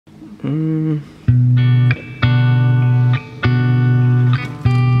Hello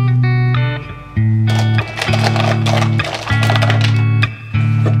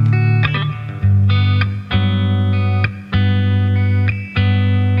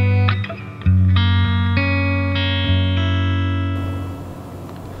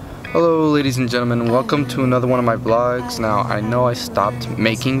ladies and gentlemen, welcome to another one of my vlogs. Now I know I stopped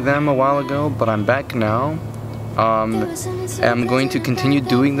making them a while ago, but I'm back now. I'm going to continue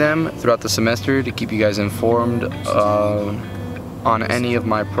doing them throughout the semester to keep you guys informed on any of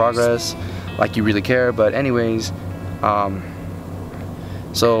my progress, like you really care. But anyways,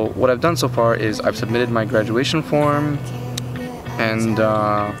 so what I've done so far is I've submitted my graduation form, and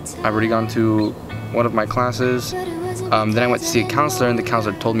I've already gone to one of my classes. Then I went to see a counselor, and the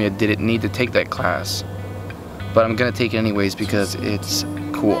counselor told me I didn't need to take that class. But I'm gonna take it anyways because it's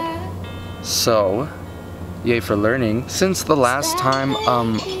cool. So, yay for learning. Since the last time,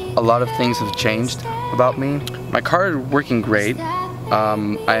 a lot of things have changed about me. My car is working great.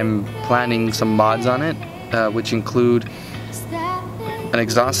 I'm planning some mods on it, which include an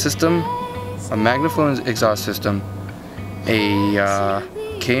exhaust system, a Magnaflow exhaust system, a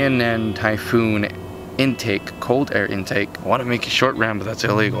K&N Typhoon intake, cold air intake. I want to make a short RAM, but that's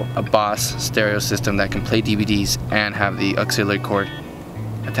illegal. A Boss stereo system that can play DVDs and have the auxiliary cord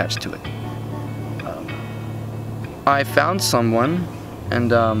attached to it. I found someone,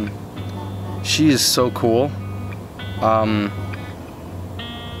 and she is so cool.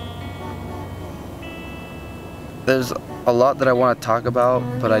 There's a lot that I want to talk about,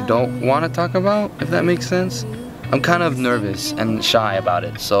 but I don't want to talk about, if that makes sense. I'm kind of nervous and shy about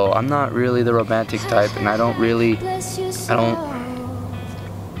it, so I'm not really the romantic type, and I don't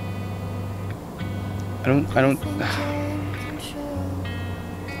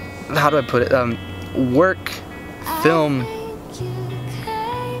how do I put it? Work, film,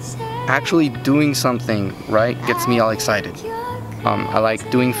 actually doing something, right, gets me all excited. I like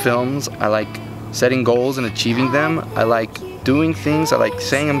doing films, I like setting goals and achieving them, I like doing things, I like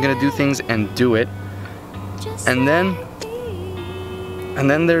saying I'm gonna do things and do it. And then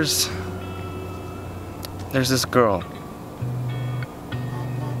there's this girl.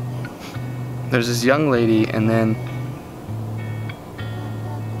 There's this young lady, and then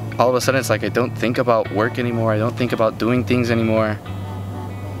all of a sudden it's like I don't think about work anymore. I don't think about doing things anymore.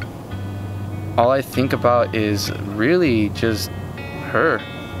 All I think about is really just her.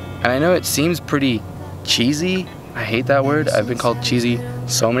 And I know it seems pretty cheesy. I hate that word. I've been called cheesy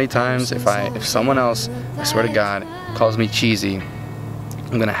so many times. If someone else, I swear to God, calls me cheesy,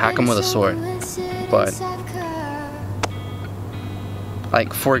 I'm gonna hack them with a sword. But,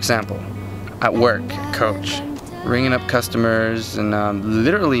 like, for example, at work, coach, ringing up customers, and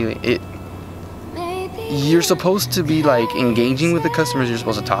literally, you're supposed to be like engaging with the customers. You're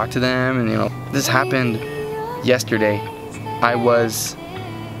supposed to talk to them, and you know, this happened yesterday. I was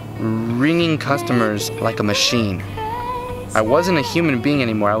ringing customers like a machine. I wasn't a human being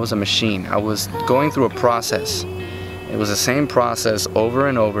anymore, I was a machine. I was going through a process. It was the same process over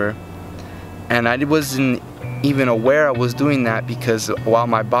and over, and I wasn't even aware I was doing that, because while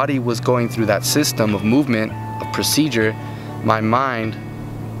my body was going through that system of movement, of procedure, my mind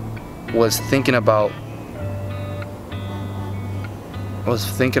was thinking about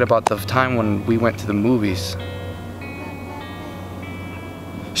the time when we went to the movies.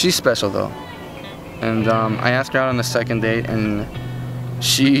 She's special though, and I asked her out on the second date, and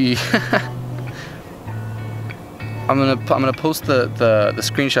she I'm gonna post the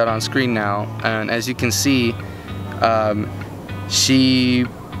screenshot on screen now, and as you can see, she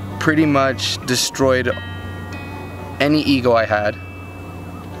pretty much destroyed any ego I had.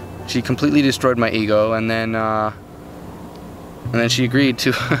 She completely destroyed my ego, and then she agreed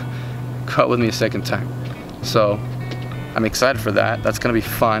to go out with me a second time. So I'm excited for that. That's gonna be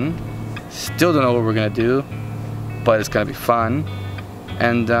fun. Still don't know what we're gonna do, but it's gonna be fun.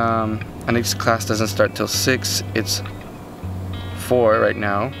 And our next class doesn't start till 6. It's 4 right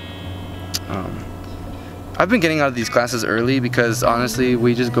now. I've been getting out of these classes early because honestly,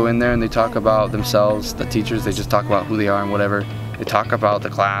 we just go in there and they talk about themselves. The teachers, they just talk about who they are and whatever. They talk about the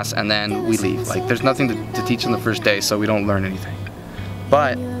class, and then we leave. Like, there's nothing to teach on the first day, so we don't learn anything.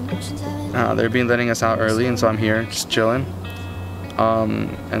 But they're letting us out early, and so I'm here just chilling.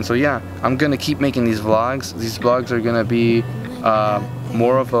 And so yeah, I'm gonna keep making these vlogs. These vlogs are gonna be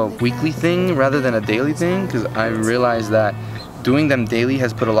more of a weekly thing rather than a daily thing, because I realized that doing them daily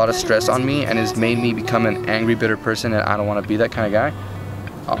has put a lot of stress on me and has made me become an angry, bitter person, and I don't want to be that kind of guy.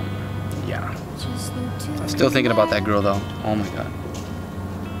 Yeah. I'm still thinking about that girl though. Oh my god.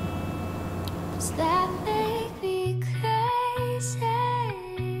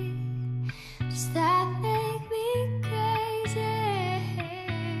 Is that